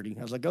 10:30.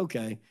 I was like,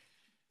 okay.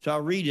 So I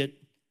read it,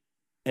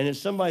 and it's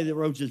somebody that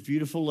wrote this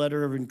beautiful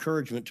letter of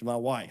encouragement to my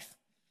wife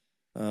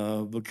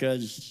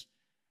because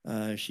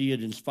she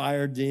had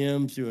inspired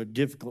them through a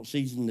difficult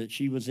season that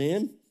she was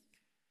in,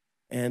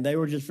 and they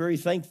were just very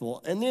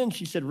thankful. And then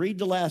she said, read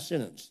the last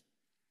sentence.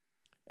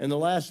 And the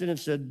last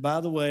sentence said,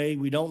 by the way,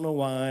 we don't know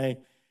why,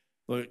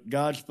 but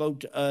God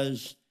spoke to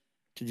us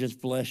to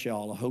just bless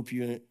y'all. I hope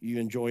you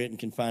enjoy it and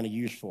can find a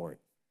use for it.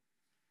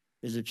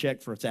 Is a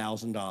check for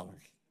 $1,000.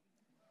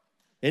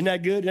 Isn't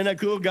that good? Isn't that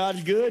cool?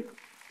 God's good.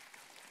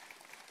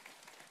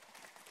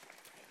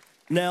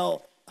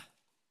 Now,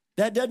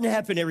 that doesn't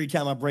happen every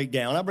time I break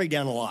down. I break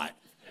down a lot.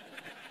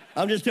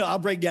 I'm just telling you, I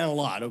break down a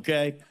lot,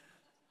 okay?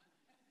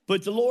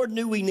 But the Lord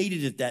knew we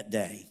needed it that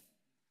day.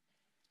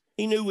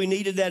 He knew we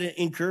needed that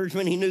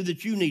encouragement. He knew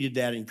that you needed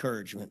that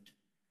encouragement.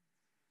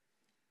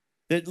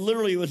 That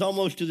literally was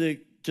almost to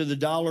the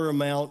dollar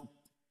amount.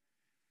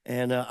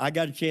 And I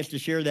got a chance to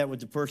share that with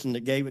the person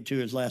that gave it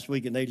to us last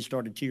week, and they just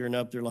started tearing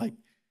up. They're like,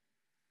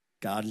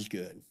 God is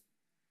good.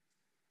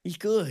 He's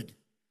good.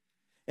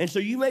 And so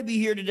you may be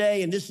here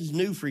today, and this is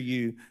new for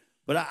you,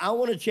 but I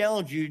want to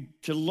challenge you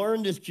to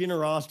learn this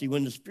generosity.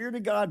 When the Spirit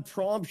of God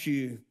prompts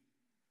you,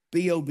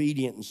 be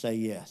obedient and say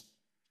yes.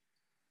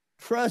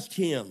 Trust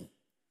him.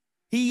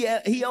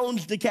 He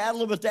owns the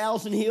cattle of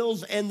 1,000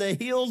 hills, and the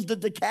hills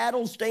that the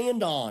cattle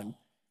stand on,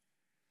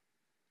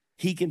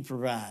 he can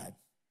provide.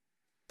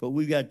 But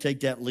we've got to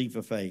take that leap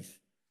of faith.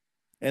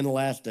 And the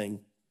last thing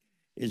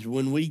is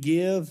when we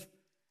give,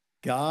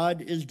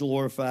 God is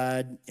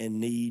glorified and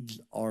needs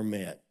are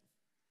met.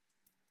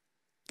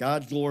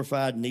 God's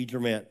glorified and needs are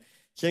met.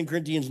 2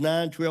 Corinthians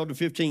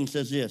 9:12-15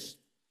 says this.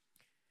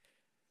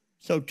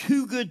 So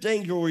 2 good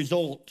things will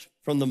result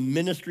from the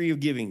ministry of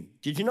giving.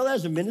 Did you know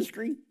that's a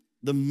ministry?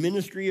 The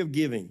ministry of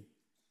giving.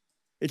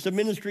 It's a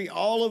ministry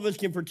all of us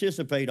can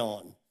participate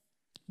on.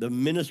 The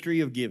ministry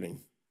of giving.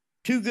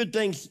 2 good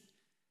things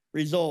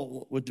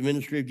result with the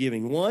ministry of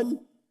giving. 1,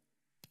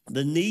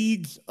 the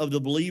needs of the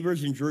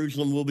believers in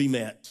Jerusalem will be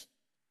met,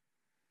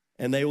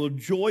 and they will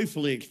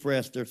joyfully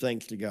express their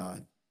thanks to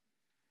God.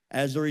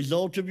 As a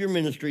result of your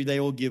ministry, they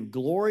will give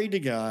glory to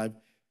God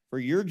for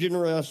your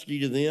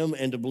generosity to them,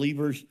 and the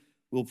believers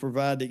will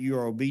provide that you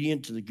are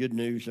obedient to the good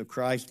news of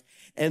Christ,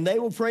 and they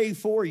will pray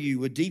for you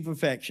with deep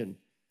affection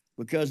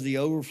because of the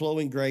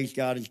overflowing grace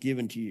God has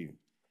given to you.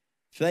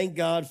 Thank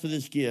God for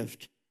this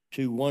gift,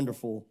 too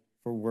wonderful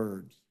for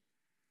words.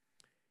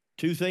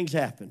 2 things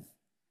happen.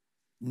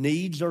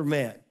 Needs are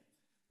met.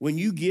 When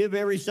you give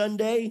every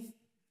Sunday,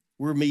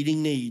 we're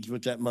meeting needs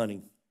with that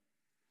money.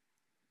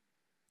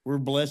 We're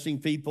blessing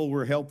people.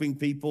 We're helping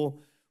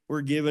people.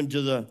 We're giving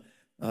to the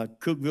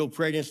Cookeville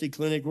Pregnancy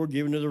Clinic. We're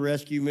giving to the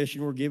Rescue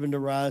Mission. We're giving to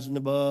Rise and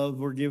Above.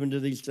 We're giving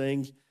to these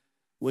things.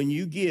 When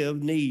you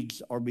give,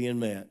 needs are being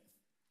met.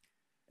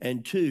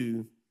 And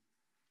 2,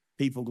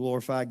 people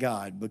glorify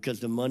God because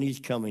the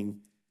money's coming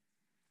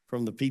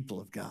from the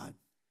people of God.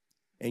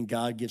 And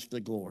God gets the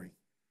glory,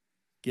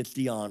 gets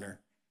the honor,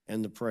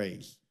 and the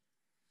praise.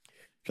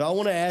 So I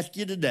want to ask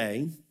you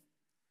today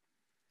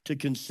to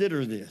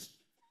consider this.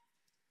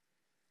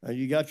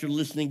 You got your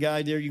listening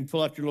guide there. You can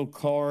pull out your little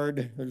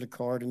card. There's a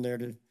card in there.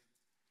 There's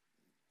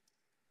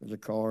a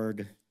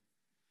card.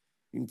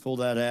 You can pull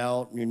that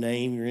out, your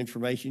name, your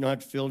information. You don't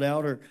have to fill it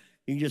out, or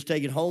you can just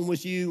take it home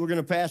with you. We're going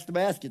to pass the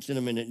baskets in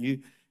a minute. You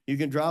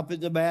can drop it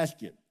in the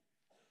basket.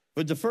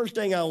 But the first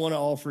thing I want to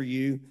offer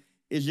you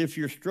is if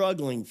you're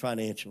struggling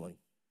financially,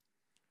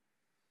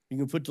 you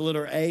can put the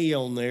letter A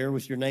on there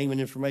with your name and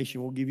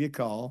information. We'll give you a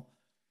call.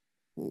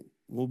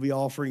 We'll be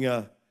offering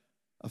a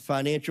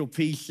financial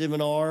peace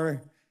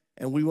seminar,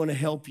 and we want to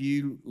help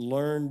you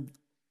learn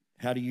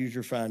how to use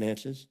your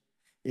finances.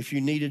 If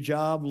you need a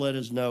job, let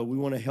us know. We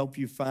want to help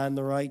you find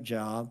the right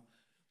job.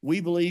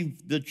 We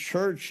believe the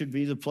church should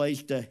be the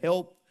place to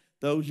help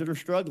those that are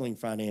struggling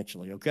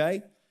financially,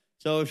 okay?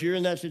 So if you're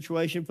in that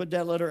situation, put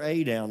that letter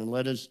A down and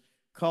let us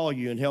call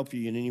you and help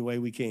you in any way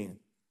we can.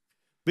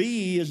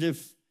 B is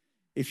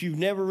if you've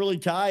never really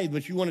tithed,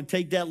 but you want to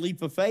take that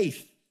leap of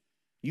faith.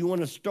 You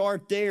want to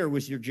start there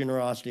with your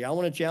generosity. I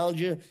want to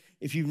challenge you,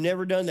 if you've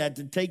never done that,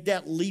 to take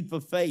that leap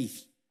of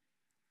faith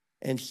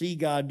and see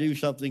God do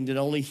something that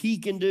only He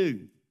can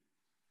do.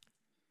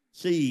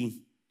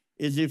 C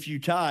is if you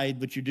tithe,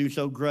 but you do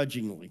so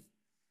grudgingly.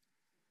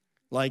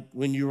 Like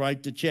when you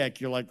write the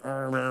check, you're like,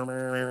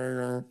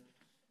 and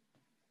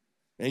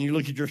you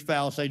look at your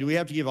spouse and say, do we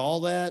have to give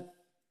all that?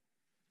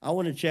 I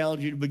want to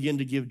challenge you to begin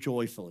to give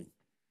joyfully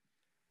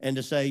and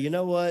to say, you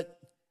know what?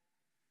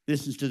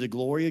 This is to the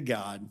glory of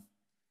God.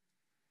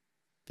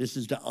 This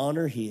is to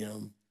honor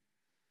Him.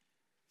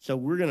 So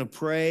we're going to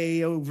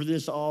pray over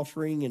this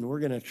offering, and we're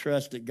going to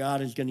trust that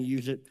God is going to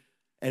use it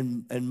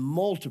and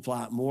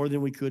multiply it more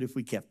than we could if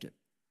we kept it,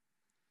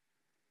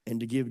 and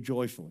to give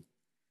joyfully.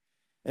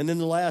 And then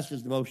the last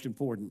is the most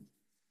important.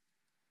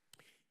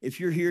 If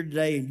you're here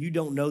today and you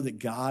don't know that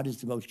God is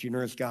the most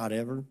generous God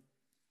ever,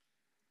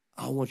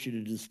 I want you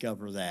to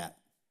discover that.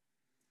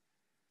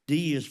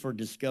 D is for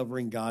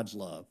discovering God's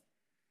love.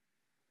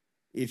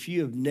 If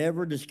you have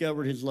never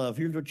discovered His love,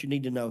 here's what you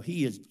need to know.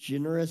 He is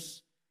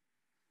generous,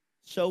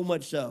 so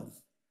much so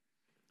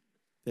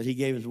that He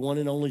gave His one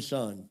and only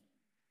Son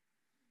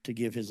to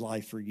give His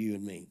life for you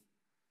and me.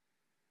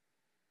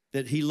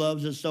 That He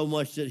loves us so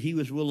much that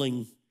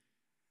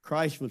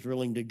Christ was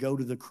willing to go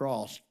to the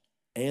cross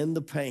and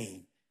the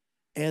pain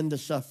and the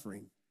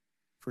suffering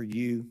for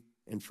you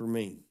and for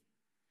me.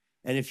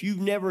 And if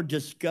you've never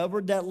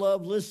discovered that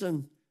love,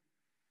 listen,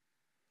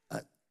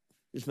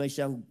 this may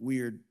sound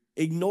weird.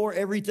 Ignore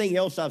everything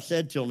else I've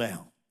said till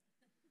now.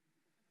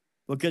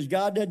 Because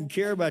God doesn't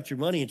care about your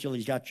money until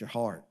He's got your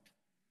heart.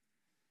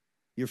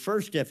 Your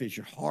first step is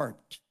your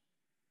heart.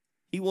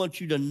 He wants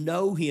you to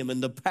know Him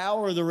and the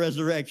power of the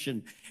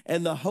resurrection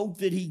and the hope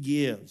that He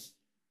gives.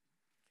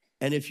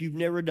 And if you've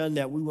never done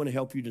that, we want to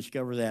help you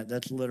discover that.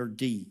 That's letter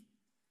D.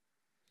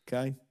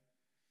 Okay?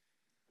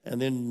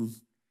 And then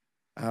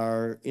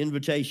our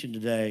invitation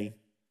today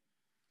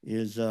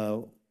is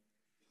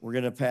we're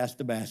going to pass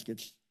the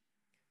baskets,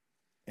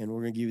 and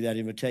we're going to give you that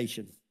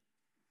invitation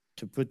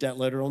to put that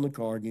letter on the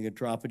card, and you're going to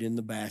drop it in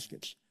the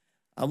baskets.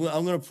 I'm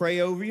going to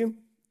pray over you,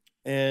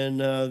 and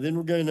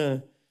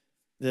then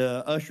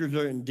the ushers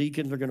and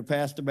deacons are going to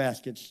pass the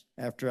baskets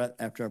after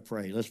I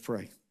pray. Let's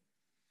pray.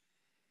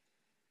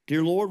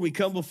 Dear Lord, we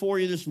come before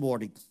you this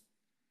morning.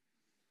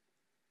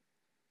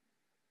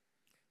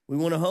 We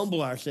want to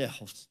humble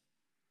ourselves.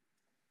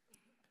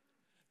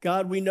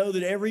 God, we know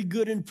that every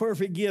good and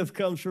perfect gift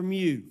comes from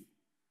you.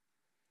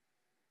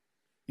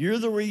 You're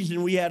the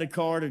reason we had a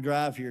car to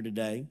drive here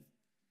today.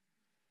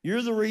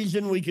 You're the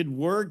reason we could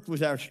work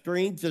with our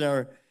strength and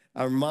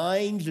our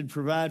minds and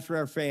provide for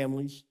our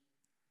families.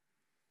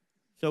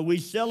 So we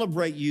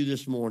celebrate you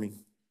this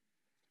morning.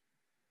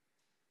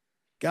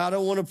 God, I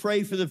want to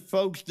pray for the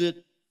folks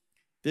that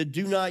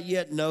do not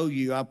yet know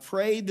you. I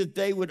pray that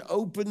they would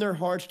open their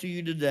hearts to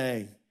you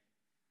today.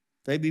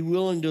 They'd be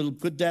willing to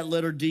put that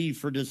letter D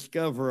for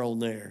discover on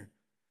there,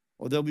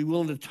 or they'll be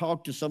willing to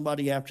talk to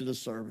somebody after the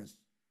service.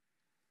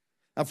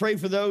 I pray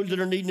for those that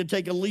are needing to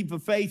take a leap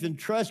of faith and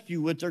trust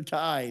you with their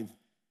tithe.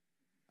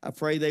 I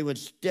pray they would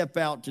step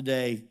out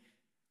today.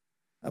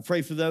 I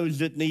pray for those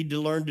that need to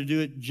learn to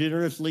do it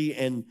generously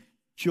and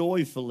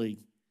joyfully.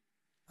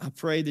 I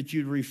pray that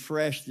you'd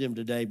refresh them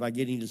today by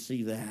getting to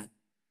see that.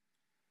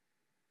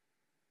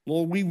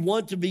 Lord, we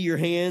want to be your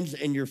hands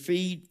and your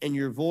feet and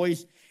your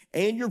voice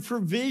and your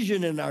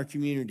provision in our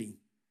community.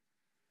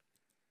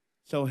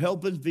 So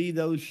help us be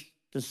those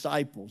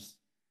disciples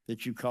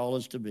that you call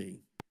us to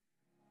be.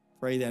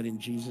 Pray that in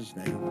Jesus'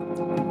 name.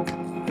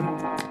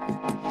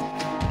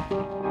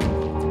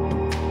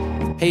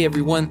 Hey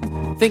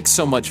everyone, thanks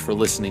so much for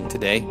listening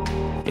today.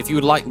 If you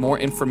would like more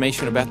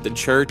information about the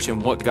church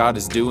and what God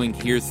is doing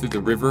here through the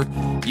river,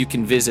 you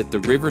can visit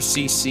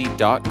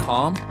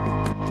therivercc.com,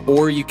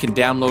 or you can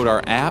download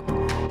our app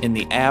in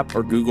the App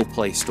or Google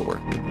Play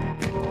Store.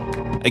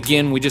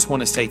 Again, we just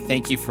want to say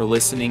thank you for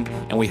listening,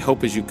 and we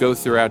hope as you go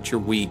throughout your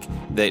week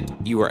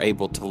that you are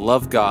able to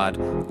love God,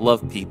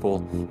 love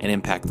people, and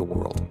impact the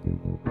world.